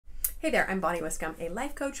Hey there, I'm Bonnie Wiscombe, a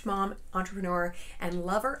life coach, mom, entrepreneur, and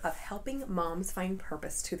lover of helping moms find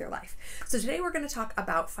purpose to their life. So today we're going to talk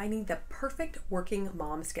about finding the perfect working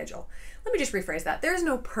mom schedule. Let me just rephrase that. There is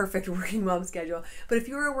no perfect working mom schedule, but if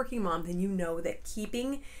you're a working mom, then you know that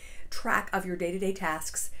keeping track of your day-to-day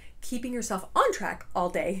tasks, keeping yourself on track all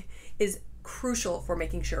day is crucial for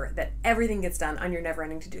making sure that everything gets done on your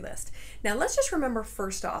never-ending to-do list. Now let's just remember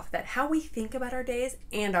first off that how we think about our days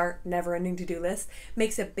and our never-ending to-do list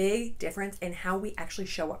makes a big difference in how we actually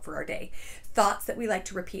show up for our day. Thoughts that we like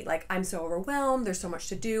to repeat, like I'm so overwhelmed, there's so much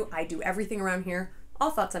to do, I do everything around here, all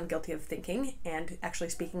thoughts I'm guilty of thinking and actually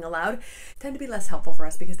speaking aloud, tend to be less helpful for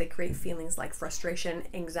us because they create feelings like frustration,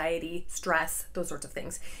 anxiety, stress, those sorts of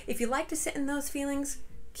things. If you like to sit in those feelings,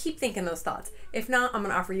 keep thinking those thoughts. If not, I'm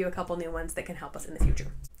going to offer you a couple new ones that can help us in the future.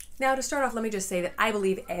 Now, to start off, let me just say that I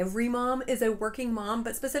believe every mom is a working mom,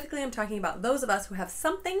 but specifically I'm talking about those of us who have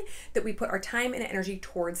something that we put our time and energy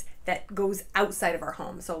towards that goes outside of our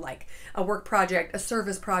home. So like a work project, a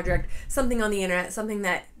service project, something on the internet, something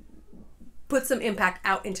that put some impact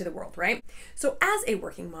out into the world, right? So as a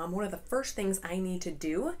working mom, one of the first things I need to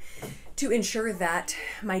do to ensure that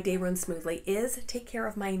my day runs smoothly is take care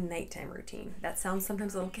of my nighttime routine. That sounds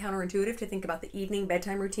sometimes a little counterintuitive to think about the evening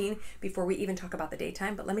bedtime routine before we even talk about the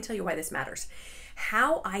daytime, but let me tell you why this matters.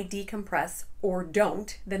 How I decompress or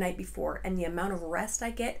don't the night before and the amount of rest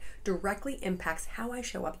I get directly impacts how I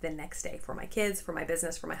show up the next day for my kids, for my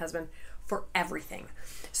business, for my husband, for everything.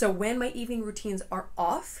 So when my evening routines are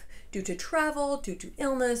off, due to travel, due to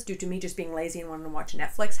illness, due to me just being lazy and wanting to watch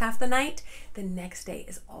Netflix half the night, the next day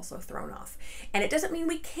is also thrown off. And it doesn't mean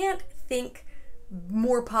we can't think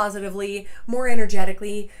more positively, more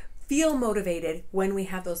energetically, feel motivated when we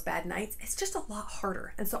have those bad nights. It's just a lot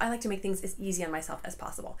harder. And so I like to make things as easy on myself as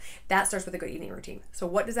possible. That starts with a good evening routine. So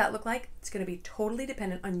what does that look like? It's going to be totally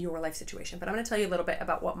dependent on your life situation, but I'm going to tell you a little bit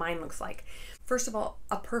about what mine looks like. First of all,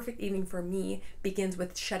 a perfect evening for me begins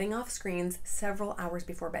with shutting off screens several hours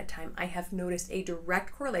before bedtime. I have noticed a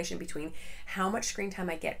direct correlation between how much screen time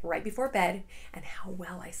I get right before bed and how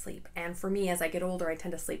well I sleep. And for me, as I get older, I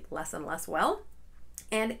tend to sleep less and less well.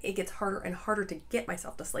 And it gets harder and harder to get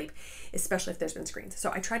myself to sleep, especially if there's been screens.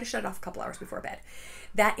 So I try to shut it off a couple hours before bed.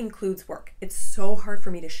 That includes work. It's so hard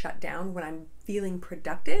for me to shut down when I'm feeling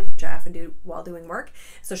productive, which I often do while doing work.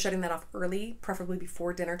 So shutting that off early, preferably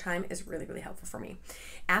before dinner time, is really, really helpful for me.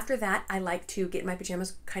 After that, I like to get in my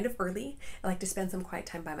pajamas kind of early. I like to spend some quiet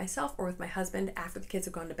time by myself or with my husband after the kids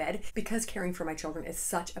have gone to bed. Because caring for my children is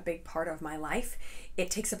such a big part of my life,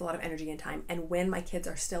 it takes up a lot of energy and time. And when my kids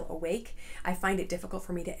are still awake, I find it difficult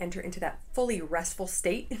for me to enter into that fully restful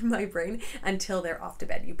state in my brain until they're off to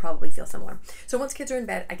bed. You probably feel similar. So once kids are in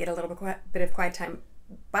bed, I get a little bit of quiet time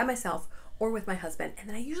by myself or with my husband. And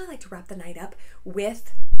then I usually like to wrap the night up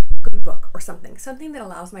with a good book or something that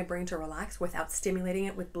allows my brain to relax without stimulating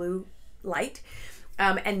it with blue light.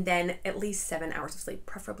 And then at least 7 hours of sleep,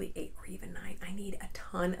 preferably 8 or even 9. I need a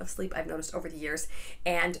ton of sleep, I've noticed over the years.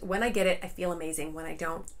 And when I get it, I feel amazing. When I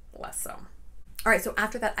don't, less so. All right, so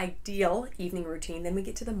after that ideal evening routine, then we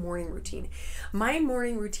get to the morning routine. My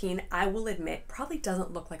morning routine, I will admit, probably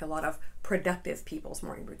doesn't look like a lot of productive people's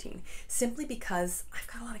morning routine, simply because I've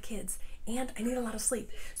got a lot of kids and I need a lot of sleep.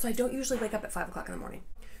 So I don't usually wake up at 5 o'clock in the morning.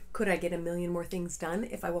 Could I get a million more things done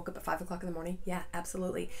if I woke up at 5 o'clock in the morning? Yeah,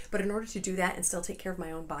 absolutely. But in order to do that and still take care of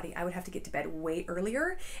my own body, I would have to get to bed way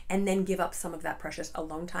earlier and then give up some of that precious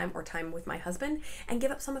alone time or time with my husband and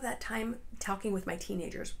give up some of that time talking with my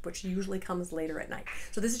teenagers, which usually comes later at night.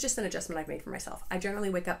 So this is just an adjustment I've made for myself. I generally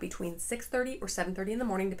wake up between 6:30 or 7:30 in the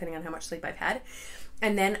morning, depending on how much sleep I've had.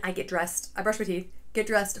 And then I get dressed, I brush my teeth, get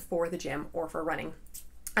dressed for the gym or for running.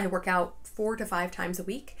 I work out 4 to 5 times a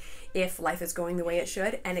week if life is going the way it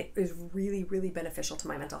should, and it is really, really beneficial to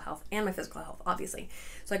my mental health and my physical health, obviously.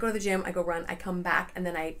 So I go to the gym, I go run, I come back, and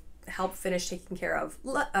then I help finish taking care of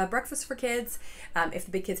breakfast for kids. If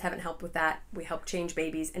the big kids haven't helped with that, we help change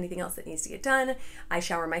babies, anything else that needs to get done. I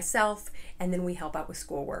shower myself, and then we help out with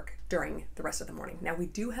schoolwork during the rest of the morning. Now we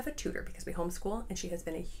do have a tutor because we homeschool, and she has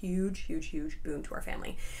been a huge, huge, huge boon to our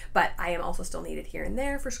family. But I am also still needed here and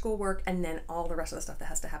there for schoolwork, and then all the rest of the stuff that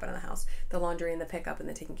has to happen in the house, the laundry and the pickup and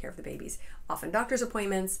the taking care of the babies. Often doctor's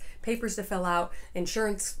appointments, papers to fill out,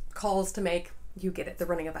 insurance calls to make, you get it, the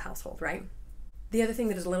running of a household, right? The other thing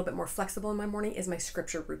that is a little bit more flexible in my morning is my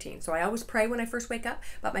scripture routine. So I always pray when I first wake up,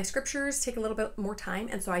 but my scriptures take a little bit more time,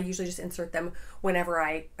 and so I usually just insert them whenever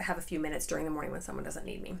I have a few minutes during the morning when someone doesn't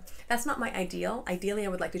need me. That's not my ideal. Ideally, I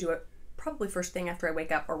would like to do it probably first thing after I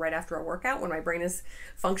wake up or right after a workout when my brain is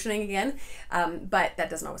functioning again, but that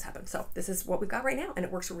doesn't always happen. So this is what we've got right now, and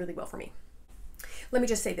it works really well for me. Let me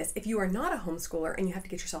just say this. If you are not a homeschooler and you have to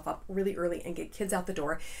get yourself up really early and get kids out the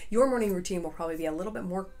door, your morning routine will probably be a little bit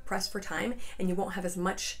more pressed for time and you won't have as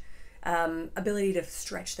much ability to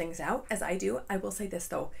stretch things out as I do. I will say this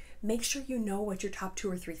though, make sure you know what your top 2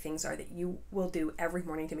 or 3 things are that you will do every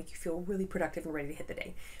morning to make you feel really productive and ready to hit the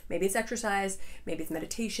day. Maybe it's exercise, maybe it's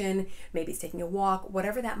meditation, maybe it's taking a walk,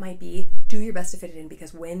 whatever that might be, do your best to fit it in,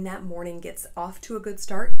 because when that morning gets off to a good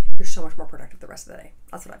start, you're so much more productive the rest of the day.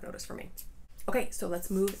 That's what I've noticed for me. Okay, so let's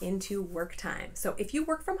move into work time. So if you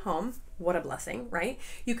work from home, what a blessing, right?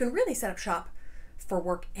 You can really set up shop for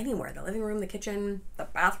work anywhere, the living room, the kitchen, the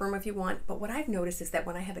bathroom if you want. But what I've noticed is that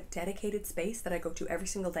when I have a dedicated space that I go to every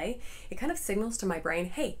single day, it kind of signals to my brain,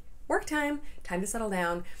 hey, work time, time to settle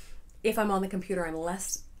down. If I'm on the computer, I'm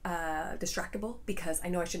less distractible because I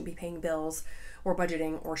know I shouldn't be paying bills or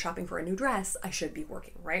budgeting or shopping for a new dress. I should be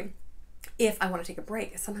working, right? If I want to take a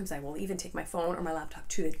break, sometimes I will even take my phone or my laptop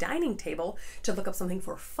to the dining table to look up something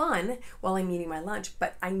for fun while I'm eating my lunch,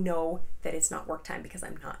 but I know that it's not work time because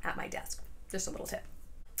I'm not at my desk. Just a little tip.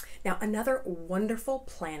 Now, another wonderful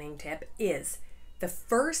planning tip is the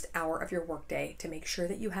first hour of your workday to make sure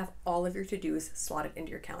that you have all of your to-dos slotted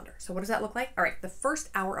into your calendar. So what does that look like? All right, the first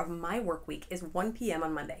hour of my work week is 1 p.m.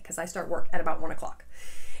 on Monday because I start work at about 1 o'clock.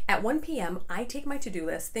 At 1 p.m., I take my to-do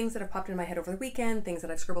list, things that have popped in my head over the weekend, things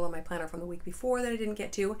that I've scribbled on my planner from the week before that I didn't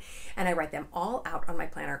get to, and I write them all out on my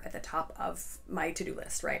planner at the top of my to-do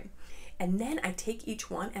list, right? And then I take each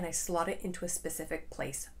one and I slot it into a specific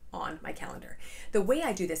place on my calendar. The way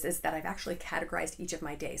I do this is that I've actually categorized each of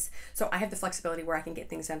my days. So I have the flexibility where I can get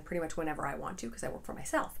things done pretty much whenever I want to because I work for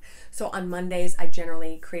myself. So on Mondays, I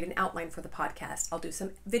generally create an outline for the podcast. I'll do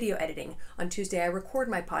some video editing. On Tuesday, I record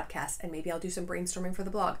my podcast and maybe I'll do some brainstorming for the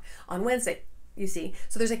blog. On Wednesday, you see,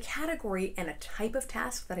 so there's a category and a type of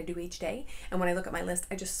task that I do each day. And when I look at my list,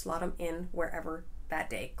 I just slot them in wherever that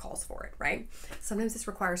day calls for it, right? Sometimes this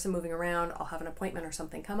requires some moving around. I'll have an appointment or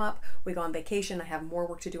something come up. We go on vacation. I have more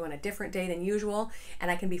work to do on a different day than usual, and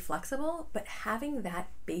I can be flexible, but having that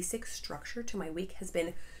basic structure to my week has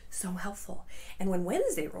been so helpful. And when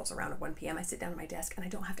Wednesday rolls around at 1 p.m., I sit down at my desk and I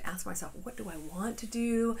don't have to ask myself, what do I want to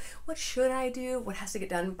do? What should I do? What has to get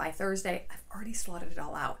done by Thursday? I've already slotted it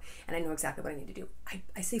all out and I know exactly what I need to do.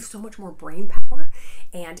 I save so much more brain power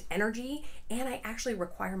and energy, and I actually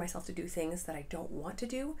require myself to do things that I don't want to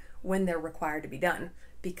do when they're required to be done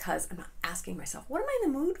because I'm not asking myself, what am I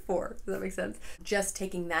in the mood for? Does that make sense? Just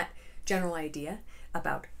taking that general idea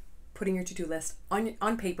about putting your to-do list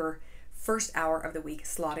on paper, first hour of the week,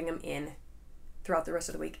 slotting them in throughout the rest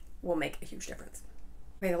of the week will make a huge difference.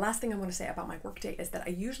 Okay, the last thing I want to say about my workday is that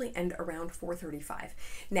I usually end around 4:35.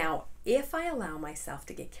 Now, if I allow myself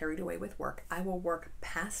to get carried away with work, I will work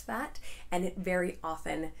past that, and it very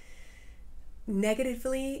often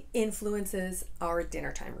negatively influences our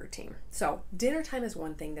dinner time routine. So dinner time is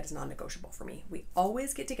one thing that is non-negotiable for me. We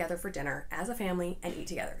always get together for dinner as a family and eat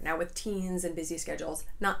together. Now with teens and busy schedules,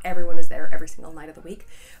 not everyone is there every single night of the week,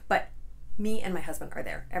 but me and my husband are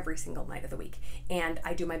there every single night of the week. And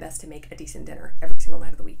I do my best to make a decent dinner every single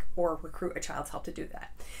night of the week or recruit a child's help to do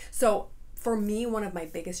that. So for me, one of my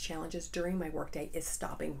biggest challenges during my workday is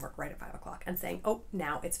stopping work right at 5 o'clock and saying, oh,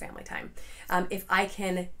 now it's family time. If I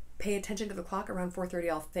can pay attention to the clock around 4:30,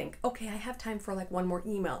 I'll think, okay, I have time for like one more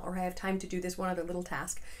email, or I have time to do this one other little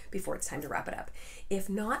task before it's time to wrap it up. If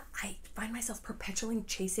not, I find myself perpetually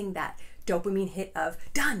chasing that dopamine hit of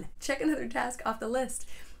done, check another task off the list,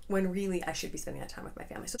 when really I should be spending that time with my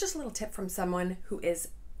family. So just a little tip from someone who is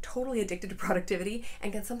totally addicted to productivity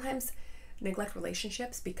and can sometimes neglect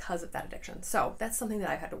relationships because of that addiction. So that's something that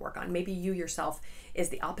I've had to work on. Maybe you yourself is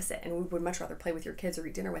the opposite and would much rather play with your kids or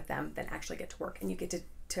eat dinner with them than actually get to work, and you get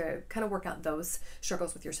to kind of work out those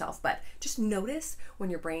struggles with yourself. But just notice when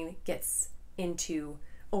your brain gets into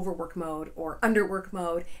overwork mode or underwork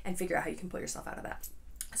mode and figure out how you can pull yourself out of that.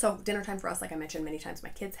 So dinner time for us, like I mentioned many times, my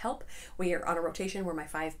kids help. We are on a rotation where my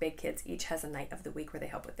 5 big kids each has a night of the week where they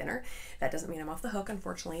help with dinner. That doesn't mean I'm off the hook,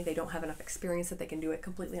 unfortunately. They don't have enough experience that they can do it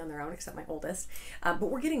completely on their own, except my oldest. But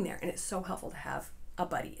we're getting there, and it's so helpful to have a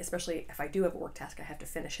buddy, especially if I do have a work task I have to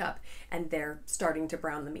finish up and they're starting to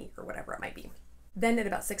brown the meat or whatever it might be. Then at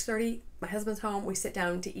about 6:30, my husband's home. We sit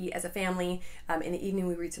down to eat as a family. In the evening,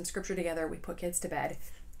 we read some scripture together. We put kids to bed,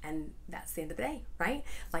 and that's the end of the day, right?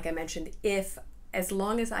 Like I mentioned, as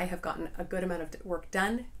long as I have gotten a good amount of work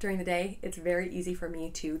done during the day, it's very easy for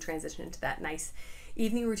me to transition into that nice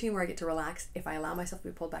evening routine where I get to relax. If I allow myself to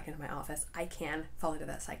be pulled back into my office, I can fall into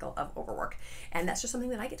that cycle of overwork. And that's just something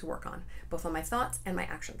that I get to work on, both on my thoughts and my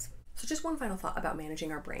actions. So just one final thought about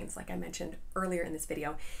managing our brains. Like I mentioned earlier in this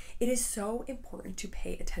video, it is so important to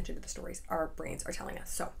pay attention to the stories our brains are telling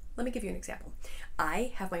us. So let me give you an example.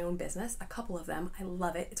 I have my own business, a couple of them. I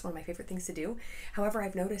love it. It's one of my favorite things to do. However,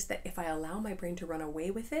 I've noticed that if I allow my brain to run away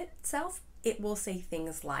with itself, it will say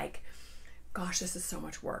things like, gosh, this is so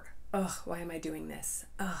much work. Ugh, why am I doing this?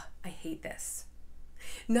 Ugh, I hate this.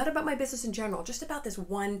 Not about my business in general, just about this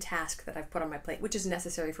one task that I've put on my plate, which is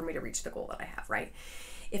necessary for me to reach the goal that I have, right?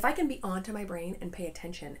 If I can be onto my brain and pay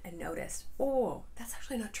attention and notice, oh, that's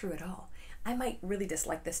actually not true at all. I might really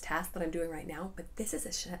dislike this task that I'm doing right now, but this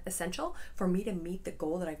is essential for me to meet the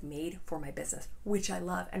goal that I've made for my business, which I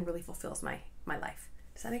love and really fulfills my life.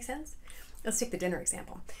 Does that make sense? Let's take the dinner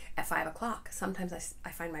example. At 5 o'clock, sometimes I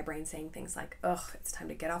find my brain saying things like, ugh, it's time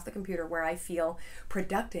to get off the computer where I feel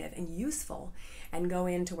productive and useful and go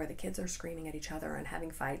into where the kids are screaming at each other and having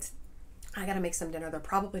fights. I gotta make some dinner they're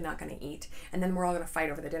probably not gonna eat, and then we're all gonna fight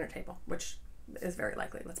over the dinner table, which is very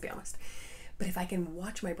likely, let's be honest. But if I can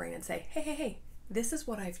watch my brain and say, hey, this is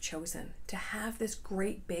what I've chosen, to have this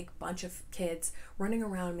great big bunch of kids running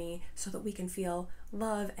around me so that we can feel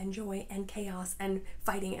love and joy and chaos and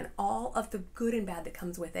fighting and all of the good and bad that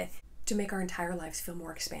comes with it, to make our entire lives feel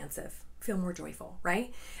more expansive, feel more joyful,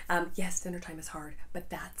 right? Yes, dinner time is hard, but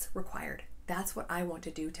that's required. That's what I want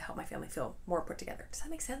to do to help my family feel more put together. Does that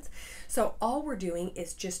make sense? So all we're doing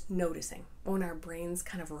is just noticing when our brains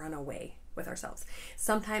kind of run away with ourselves.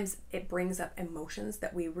 Sometimes it brings up emotions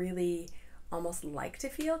that we really almost like to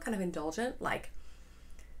feel, kind of indulgent, like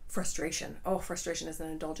frustration. Oh, frustration is an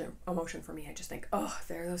indulgent emotion for me. I just think, oh,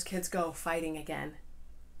 there those kids go fighting again.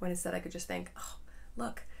 When instead I could just think, oh,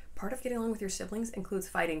 look, part of getting along with your siblings includes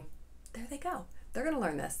fighting. There they go. They're going to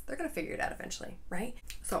learn this. They're going to figure it out eventually, right?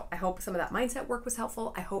 So I hope some of that mindset work was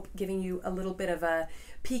helpful. I hope giving you a little bit of a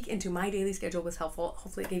peek into my daily schedule was helpful.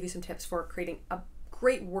 Hopefully it gave you some tips for creating a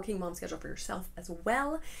great working mom schedule for yourself as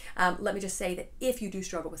well. Let me just say that if you do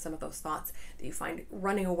struggle with some of those thoughts, that you find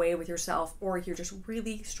running away with yourself, or you're just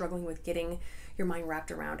really struggling with getting your mind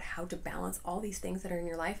wrapped around how to balance all these things that are in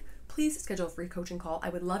your life, please schedule a free coaching call. I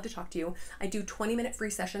would love to talk to you. I do 20-minute free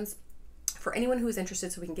sessions for anyone who is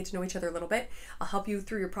interested, so we can get to know each other a little bit. I'll help you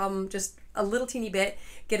through your problem just a little teeny bit,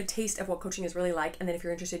 get a taste of what coaching is really like, and then if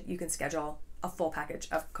you're interested, you can schedule a full package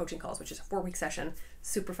of coaching calls, which is a 4-week session.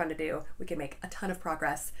 Super fun to do. We can make a ton of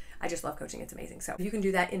progress. I just love coaching. It's amazing. So you can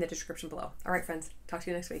do that in the description below. All right, friends. Talk to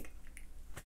you next week.